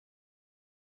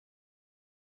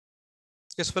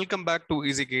Yes, welcome back to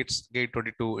Easy Gates Gate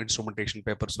 22 Instrumentation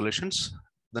Paper Solutions.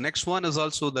 The next one is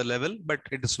also the level, but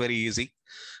it is very easy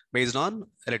based on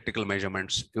electrical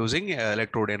measurements using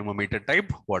electrodynamometer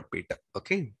type wattmeter.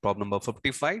 Okay, problem number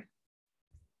 55.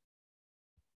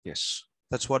 Yes,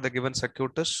 that's what the given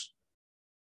circuit is.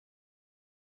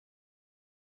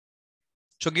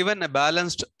 So given a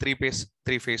balanced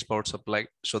three-phase power supply,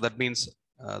 so that means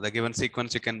the given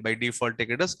sequence you can by default take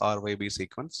it as RYB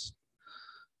sequence.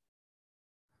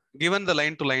 Given the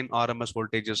line to line RMS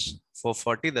voltage is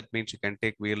 440, that means you can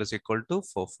take VL is equal to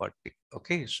 440.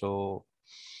 Okay, so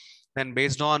then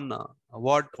based on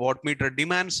what wattmeter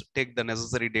demands, take the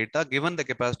necessary data. Given the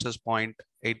capacitor is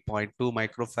 8.2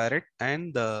 microfarad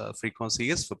and the frequency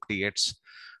is 50 Hz.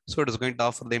 So it is going to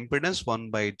offer the impedance 1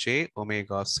 by J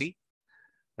omega C.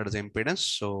 That is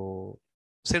impedance. So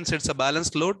since it's a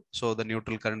balanced load, so the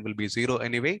neutral current will be 0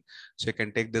 anyway. So you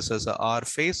can take this as a R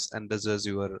phase and this is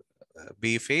your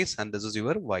B phase and this is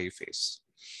your Y phase.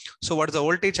 So what is the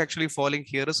voltage actually falling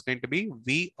here is going to be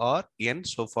VRN.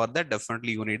 So for that,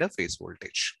 definitely you need a phase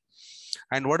voltage.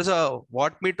 And what is a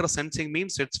wattmeter sensing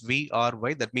means? It's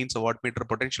VRY. That means a wattmeter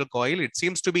potential coil. It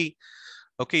seems to be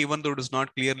okay, even though it is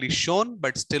not clearly shown,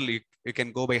 but still you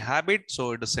can go by habit.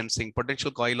 So it is sensing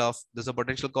potential coil of this is a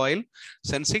potential coil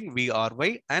sensing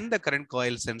VRY and the current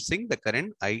coil sensing the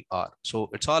current IR. So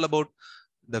it's all about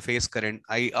the phase current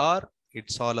IR.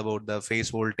 It's all about the phase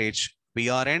voltage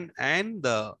VRN and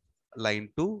the line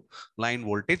to line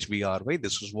voltage VRY.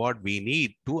 This is what we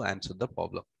need to answer the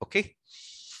problem. Okay.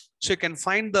 So you can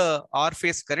find the R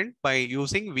phase current by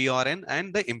using VRN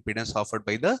and the impedance offered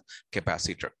by the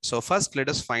capacitor. So first let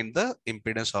us find the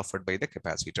impedance offered by the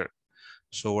capacitor.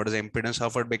 So what is the impedance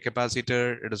offered by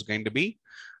capacitor? It is going to be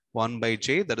 1 by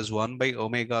J, that is 1 by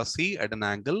omega C at an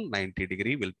angle 90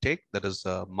 degree. We'll take that is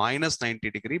minus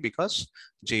 90 degree because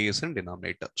J is in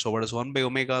denominator. So what is 1 by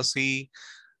omega C?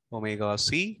 Omega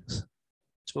C.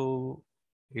 So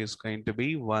is going to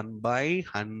be 1 by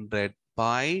 100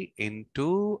 pi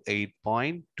into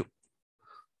 8.2.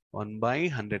 1 by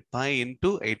 100 pi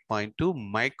into 8.2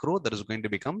 micro, that is going to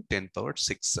become 10 power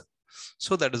 6.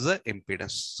 So that is the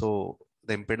impedance. So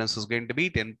the impedance is going to be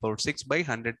 10 power 6 by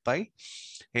 100 pi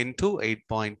into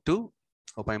 8.2.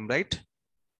 Hope I'm right.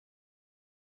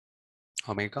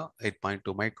 Omega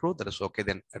 8.2 micro. That is okay.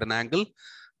 Then at an angle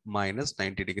minus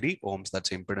 90 degree ohms.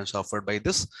 That's impedance offered by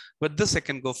this. With this, I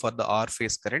can go for the R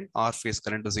phase current. R phase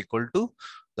current is equal to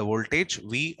the voltage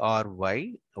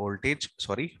VRY.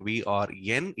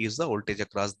 VRN is the voltage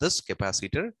across this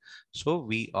capacitor. So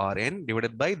VRN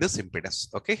divided by this impedance.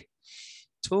 Okay.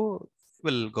 So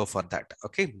we'll go for that.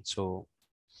 Okay. So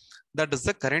that is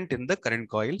the current in the current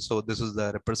coil. So this is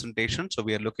the representation. So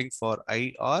we are looking for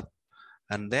IR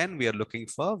and then we are looking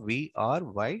for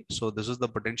VRY. So this is the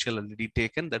potential already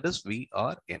taken, that is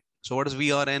VRN. So what is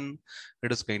VRN?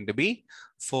 It is going to be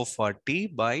 440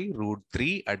 by root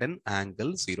 3 at an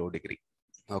angle 0 degree.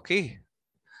 Okay.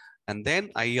 And then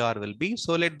IR will be,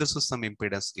 so let this is some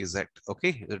impedance Z.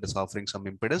 Okay. It is offering some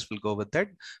impedance. We'll go with that.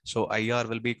 So IR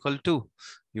will be equal to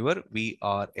your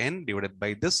VRN divided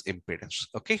by this impedance.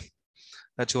 Okay.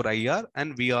 That's your IR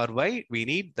and VRY we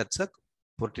need. That's a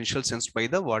potential sensed by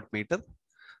the wattmeter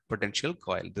potential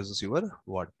coil. This is your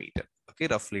wattmeter. Okay,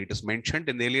 roughly it is mentioned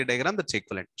in the earlier diagram. That's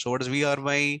equivalent. So what is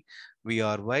VRY?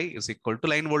 VRY is equal to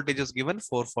line voltage is given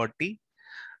 440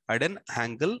 at an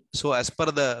angle. So as per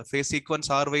the phase sequence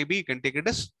RYB, you can take it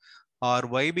as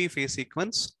RYB phase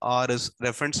sequence. R is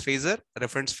reference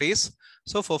phase.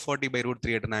 So 440 by root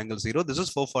 3 at an angle 0. This is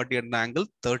 440 at an angle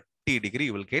 30 degree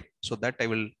you will get. So that I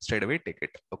will straight away take it.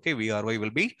 Okay, VRY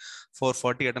will be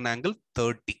 440 at an angle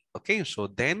 30. Okay, so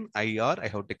then IR I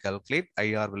have to calculate.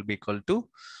 IR will be equal to,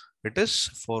 it is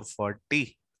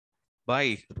 440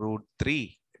 by root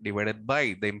 3 divided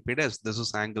by the impedance. This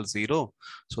is angle 0.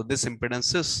 So this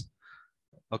impedance is,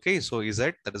 okay, so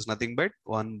Z, that is nothing but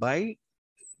 1 by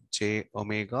J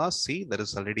omega C. That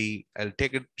is already, I'll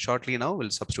take it shortly now. We'll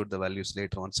substitute the values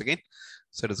later once again.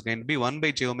 So it is going to be 1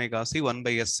 by J omega C, 1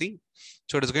 by SC.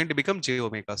 So it is going to become J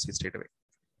omega C straight away.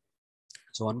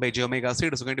 So 1 by J omega C,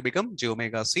 it is going to become J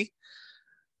omega C.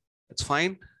 It's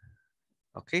fine.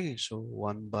 Okay, so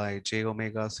 1 by J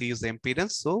omega C is the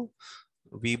impedance. So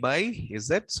V by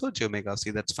Z, so J omega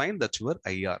C, that's fine. That's your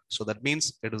IR. So that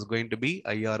means it is going to be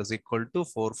IR is equal to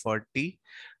 440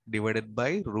 divided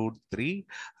by root 3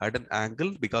 at an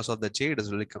angle, because of the J, it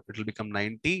will become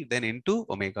 90, then into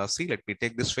omega C. Let me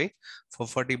take this way.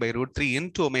 440 by root 3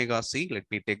 into omega C. Let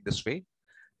me take this way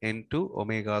into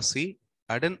omega C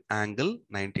at an angle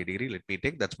 90 degree. Let me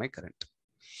take, that's my current.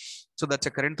 So that's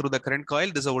a current through the current coil.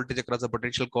 This is a voltage across the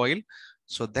potential coil.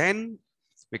 So then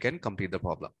we can complete the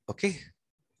problem. Okay.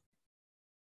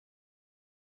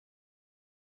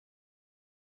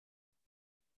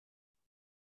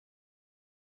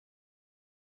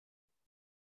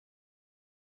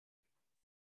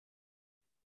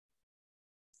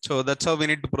 So that's how we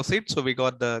need to proceed. So we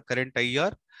got the current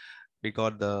IR, we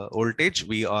got the voltage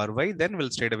VRY, then we'll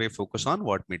straight away focus on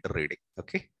wattmeter reading.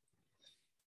 Okay.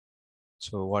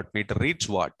 So wattmeter reads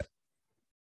what?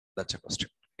 That's a question.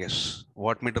 Yes.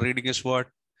 Wattmeter reading is what?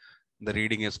 The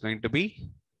reading is going to be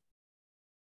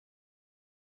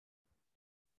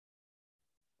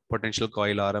potential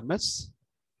coil RMS,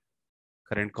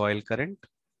 current coil current,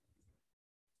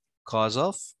 cause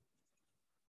of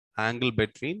angle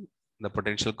between the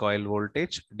potential coil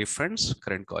voltage difference,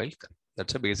 current coil current.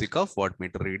 That's a basic of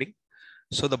wattmeter reading.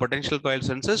 So the potential coil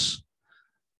senses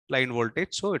line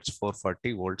voltage, so it's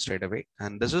 440 volts straight away.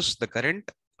 And this is the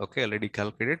current. Okay, already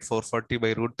calculated 440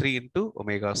 by root 3 into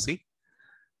omega C.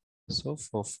 So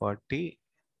 440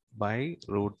 by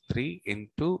root 3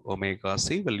 into omega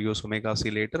C. We'll use omega C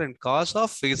later, and cos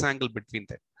of phase angle between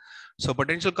them. So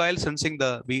potential coil sensing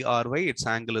the VRY, its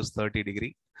angle is 30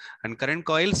 degree. And current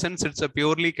coil, since it's a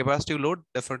purely capacitive load,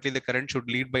 definitely the current should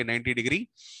lead by 90 degree.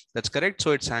 That's correct. So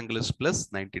its angle is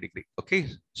plus 90 degree. Okay.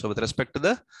 So with respect to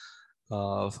the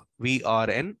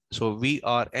VRN, so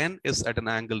VRN is at an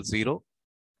angle 0.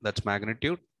 That's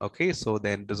magnitude. Okay. So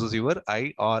then this is your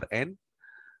IRN.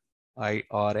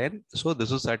 So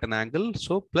this is at an angle,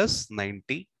 so plus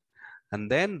 90.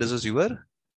 And then this is your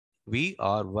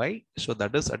VRY. So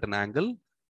that is at an angle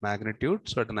magnitude.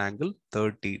 So at an angle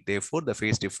 30. Therefore, the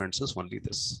phase difference is only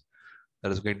this.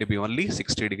 That is going to be only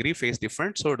 60 degree phase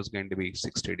difference. So it is going to be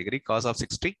 60 degree cos of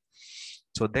 60.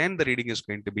 So then the reading is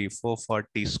going to be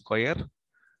 440 square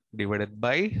divided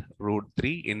by root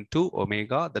 3 into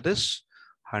omega. That is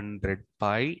 100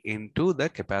 pi into the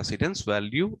capacitance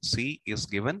value. C is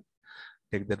given.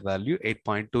 Take that value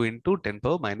 8.2 into 10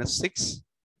 power minus 6.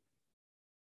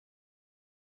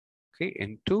 Okay,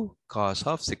 into cos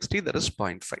of 60, that is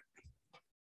 0.5.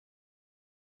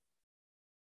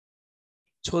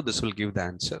 So this will give the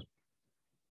answer.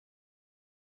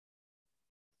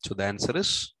 So the answer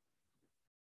is,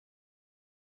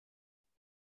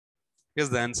 yes,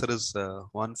 the answer is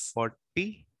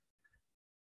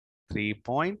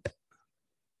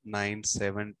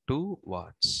 143.972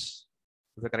 watts.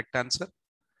 Is the correct answer?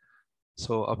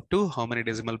 So up to how many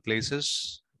decimal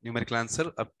places? Numerical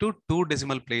answer up to 2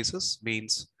 decimal places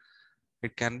means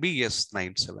it can be yes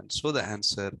 97. So the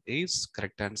answer is,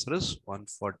 correct answer is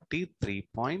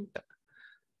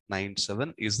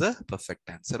 143.97 is the perfect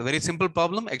answer. Very simple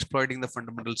problem exploiting the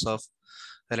fundamentals of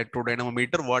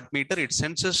electrodynamometer. Wattmeter, it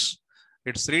senses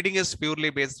its reading is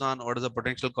purely based on what is the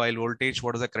potential coil voltage,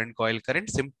 what is the current coil current,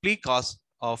 simply cause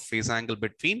of phase angle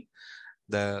between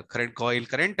the current coil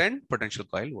current and potential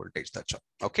coil voltage. That's all.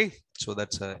 Okay. So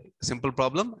that's a simple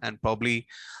problem, and probably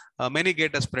many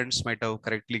GATE aspirants might have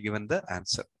correctly given the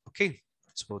answer. Okay.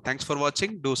 So thanks for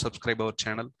watching. Do subscribe our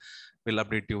channel. We'll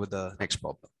update you with the next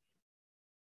problem.